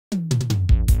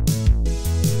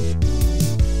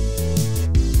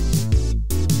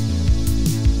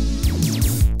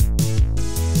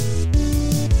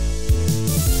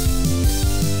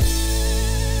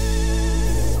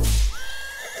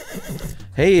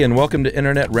Hey, and welcome to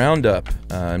Internet Roundup.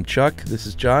 I'm Chuck. This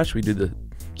is Josh. We do the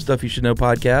Stuff You Should Know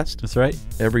podcast. That's right.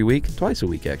 Every week. Twice a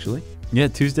week, actually. Yeah,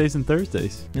 Tuesdays and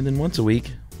Thursdays. And then once a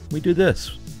week, we do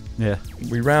this. Yeah.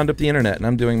 We round up the internet, and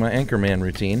I'm doing my Anchorman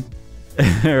routine.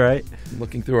 Right.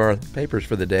 Looking through our papers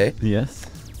for the day. Yes.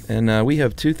 And we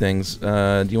have two things.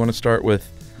 Do you want to start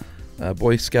with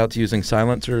Boy Scouts using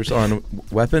silencers on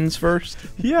weapons first?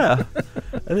 Yeah.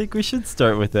 I think we should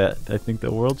start with that. I think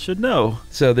the world should know.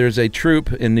 So there's a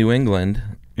troop in New England.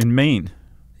 In Maine.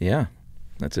 Yeah,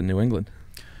 that's in New England.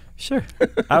 Sure.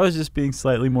 I was just being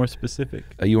slightly more specific.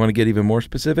 You want to get even more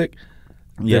specific?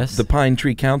 Yes. The Pine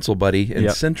Tree Council, buddy, in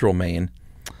central Maine.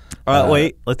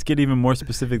 Wait, let's get even more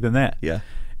specific than that. Yeah.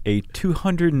 A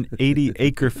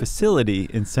 280-acre facility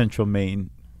in central Maine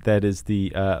that is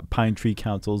the Pine Tree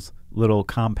Council's little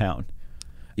compound.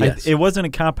 Yes. It wasn't a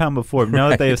compound before. Now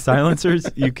that they have silencers,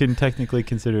 you can technically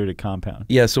consider it a compound.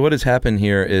 Yeah, so what has happened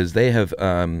here is they have,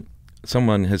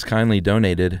 someone has kindly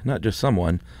donated, not just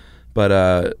someone, but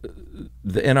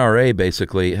the NRA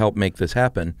basically helped make this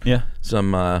happen. Yeah.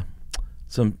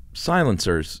 Some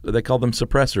silencers. They call them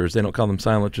suppressors. They don't call them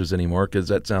silencers anymore because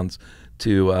that sounds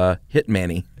too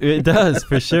hitman-y. It does,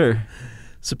 for sure.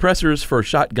 Suppressors for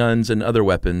shotguns and other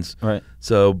weapons. Right.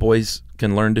 So boys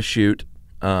can learn to shoot.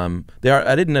 I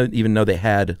didn't even know they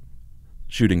had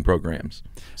shooting programs.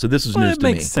 So this is news to me.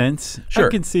 It makes sense. Sure. I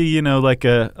can see, like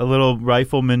a little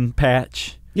rifleman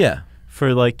patch. Yeah.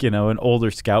 For like, an older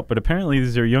scout, but apparently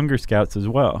these are younger scouts as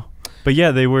well. But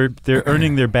yeah, they're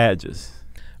earning their badges.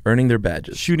 Earning their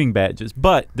badges. Shooting badges.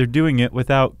 But they're doing it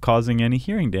without causing any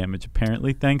hearing damage,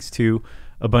 apparently, thanks to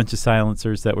a bunch of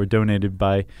silencers that were donated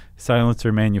by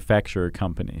silencer manufacturer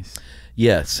companies.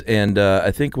 Yes, and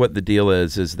I think what the deal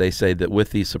is they say that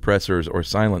with these suppressors or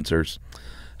silencers,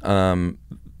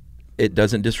 it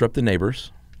doesn't disrupt the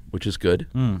neighbors, which is good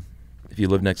if you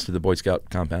live next to the Boy Scout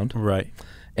compound. Right.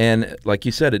 And like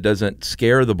you said, it doesn't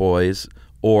scare the boys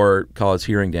or cause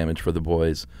hearing damage for the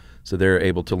boys, so they're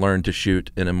able to learn to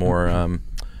shoot in a more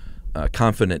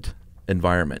confident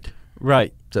environment.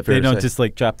 Right. Is that fair they to don't say? just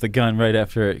like drop the gun right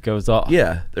after it goes off.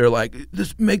 Yeah, they're like,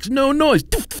 this makes no noise.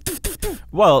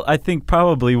 Well, I think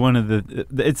probably one of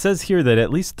it says here that at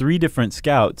least 3 different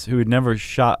scouts who had never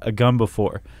shot a gun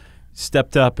before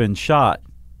stepped up and shot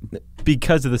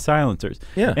because of the silencers.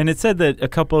 Yeah. And it said that a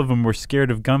couple of them were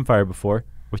scared of gunfire before,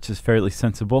 which is fairly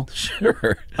sensible.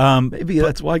 Sure. Maybe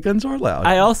that's why guns are loud.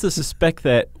 I also suspect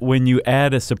that when you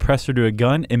add a suppressor to a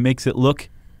gun, it makes it look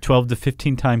 12 to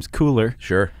 15 times cooler.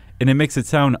 Sure. And it makes it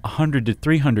sound 100 to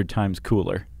 300 times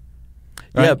cooler.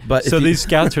 Right? Yeah, but so these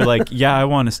scouts are like, yeah, I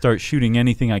want to start shooting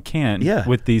anything I can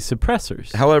with these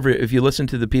suppressors. However, if you listen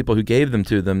to the people who gave them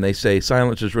to them, they say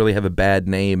silencers really have a bad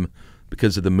name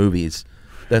because of the movies.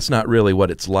 That's not really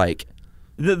what it's like.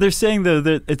 They're saying, though,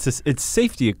 that it's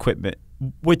safety equipment,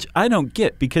 which I don't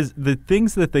get, because the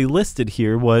things that they listed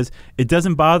here was it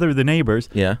doesn't bother the neighbors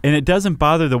and it doesn't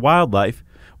bother the wildlife,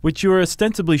 which you are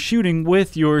ostensibly shooting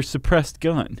with your suppressed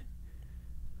gun.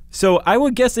 So I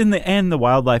would guess in the end the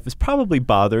wildlife is probably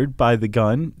bothered by the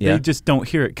gun. Yeah. They just don't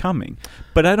hear it coming.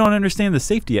 But I don't understand the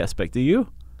safety aspect. Do you?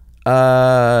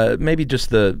 Maybe just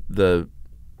the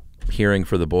hearing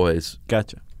for the boys.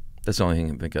 Gotcha. That's the only thing I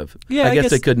can think of. Yeah, I guess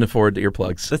they couldn't afford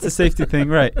earplugs. That's a safety thing,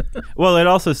 right. Well, it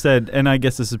also said, and I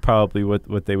guess this is probably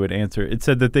what they would answer, it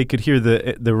said that they could hear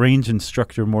the range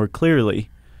instructor more clearly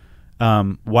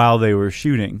while they were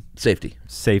shooting. Safety.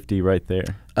 Safety right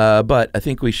there. But I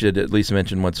think we should at least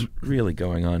mention what's really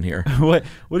going on here. What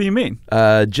do you mean?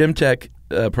 Jim Tech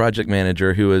project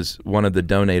manager, who is one of the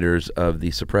donators of the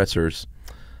suppressors,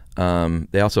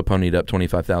 they also ponied up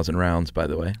 25,000 rounds, by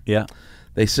the way. Yeah.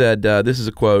 They said, this is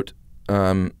a quote,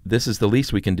 this is the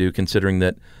least we can do considering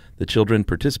that the children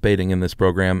participating in this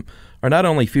program are not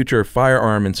only future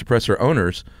firearm and suppressor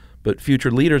owners, but future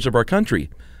leaders of our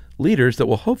country, leaders that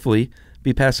will hopefully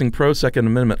be passing pro-Second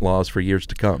Amendment laws for years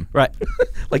to come. Right.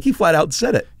 Like he flat out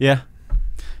said it. Yeah.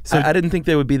 So I didn't think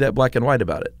they would be that black and white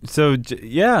about it. So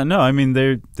yeah, no, I mean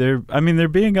they're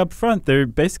being upfront. They're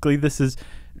basically, this is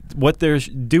what they're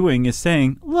doing is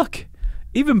saying, look,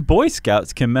 even Boy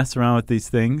Scouts can mess around with these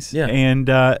things and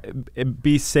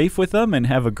be safe with them and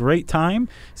have a great time.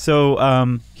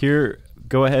 So here,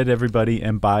 go ahead, everybody,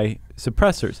 and buy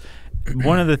suppressors.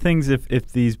 One of the things,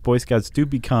 if these Boy Scouts do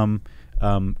become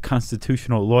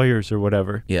constitutional lawyers or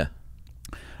whatever,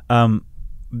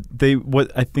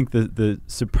 what I think the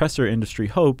suppressor industry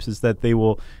hopes is that they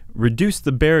will reduce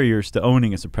the barriers to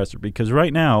owning a suppressor, because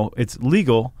right now it's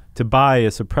legal to buy a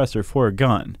suppressor for a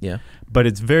gun. Yeah. But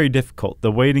it's very difficult.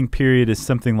 The waiting period is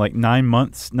something like 9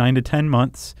 to 10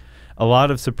 months. A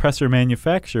lot of suppressor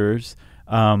manufacturers,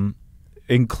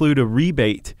 include a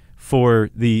rebate for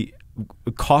the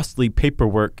costly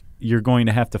paperwork you're going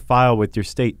to have to file with your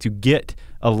state to get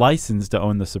a license to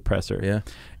own the suppressor. Yeah.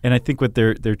 And I think what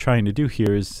they're trying to do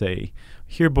here is say,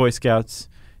 here, Boy Scouts,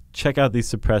 check out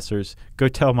these suppressors. Go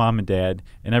tell mom and dad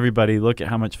and everybody, look at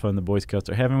how much fun the Boy Scouts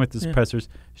are having with the suppressors.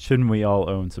 Shouldn't we all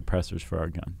own suppressors for our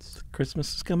guns?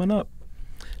 Christmas is coming up.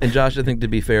 And Josh, I think to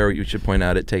be fair, you should point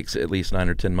out it takes at least 9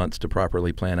 or 10 months to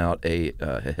properly plan out a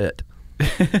hit.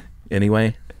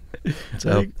 Anyway,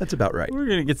 so that's about right. We're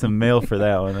going to get some mail for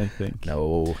that one, I think.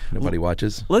 No, nobody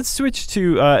watches. Let's switch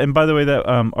to, and by the way, that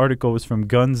article was from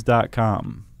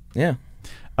guns.com. Yeah.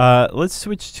 Let's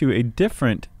switch to a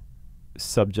different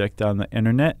subject on the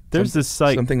internet. There's this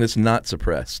site. Something that's not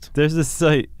suppressed. There's this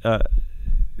site.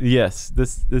 Yes,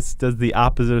 this does the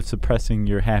opposite of suppressing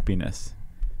your happiness.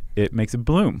 It makes it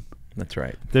bloom. That's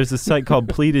right. There's a site called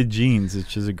Pleated Jeans,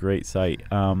 which is a great site.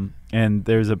 And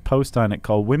there's a post on it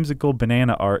called Whimsical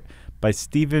Banana Art by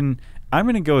Stephen. I'm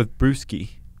going to go with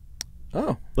Brewski.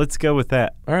 Oh. Let's go with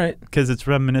that. All right. Because it's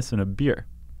reminiscent of beer.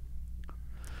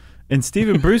 And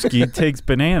Stephen Brewski takes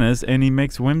bananas and he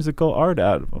makes whimsical art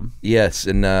out of them. Yes,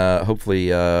 and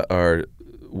hopefully our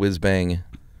whiz-bang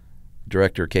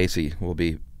director, Casey, will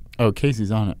be... Oh,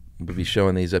 Casey's on it. We'll be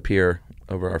showing these up here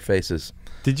over our faces.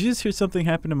 Did you just hear something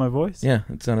happen to my voice? Yeah,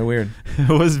 it sounded weird. It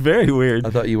was very weird.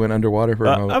 I thought you went underwater for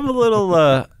a moment. I'm a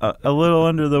little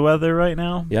under the weather right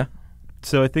now. Yeah?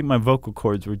 So I think my vocal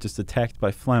cords were just attacked by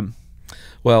phlegm.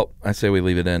 Well, I say we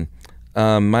leave it in.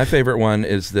 My favorite one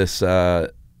is this, I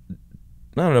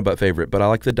don't know about favorite, but I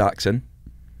like the dachshund.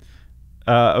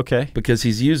 Okay. Because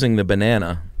he's using the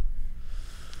banana.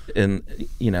 And,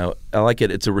 you know, I like it.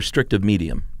 It's a restrictive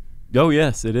medium. Oh,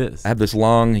 yes, it is. I have this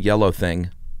long yellow thing.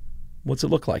 What's it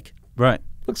look like? Right.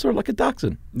 Looks sort of like a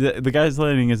dachshund. The guy's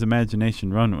letting his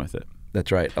imagination run with it.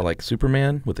 That's right. I like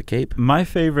Superman with a cape. My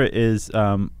favorite is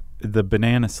the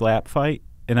banana slap fight.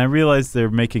 And I realize they're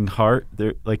making heart.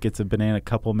 They're like it's a banana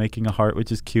couple making a heart,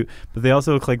 which is cute. But they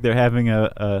also look like they're having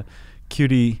a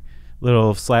cutie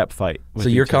little slap fight. So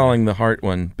you're calling the heart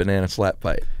one banana slap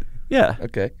fight? Yeah.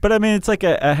 Okay. But I mean, it's like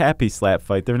a happy slap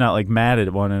fight. They're not like mad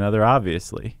at one another,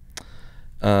 obviously.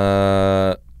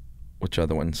 Which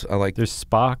other ones? I like. There's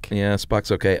Spock. Yeah,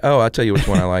 Spock's okay. Oh, I'll tell you which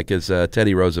one I like is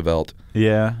Teddy Roosevelt.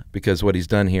 Yeah. Because what he's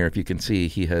done here, if you can see,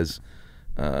 he has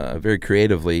very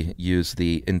creatively used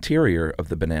the interior of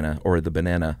the banana, or the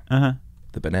banana. Uh-huh.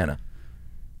 The banana.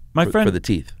 My friend. For the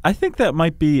teeth. I think that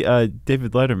might be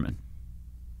David Letterman.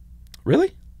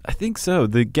 Really? I think so.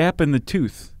 The gap in the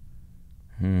tooth.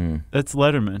 That's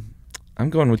Letterman.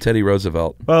 I'm going with Teddy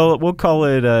Roosevelt. Well, we'll call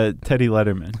it Teddy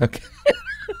Letterman. Okay.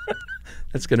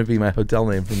 That's going to be my hotel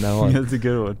name from now on. That's a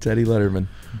good one. Teddy Letterman.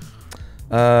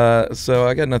 So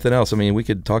I got nothing else. I mean, we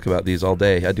could talk about these all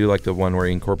day. I do like the one where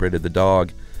he incorporated the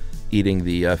dog eating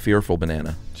the fearful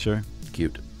banana. Sure.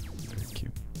 Cute. Very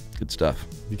cute. Good stuff.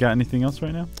 You got anything else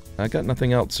right now? I got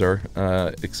nothing else, sir,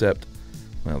 except,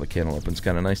 well, the cantaloupin's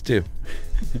kind of nice, too.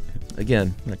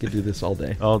 Again, I could do this all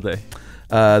day. All day.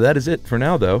 That is it for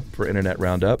now, though, for Internet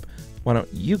Roundup. Why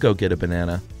don't you go get a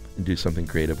banana and do something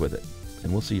creative with it?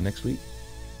 And we'll see you next week.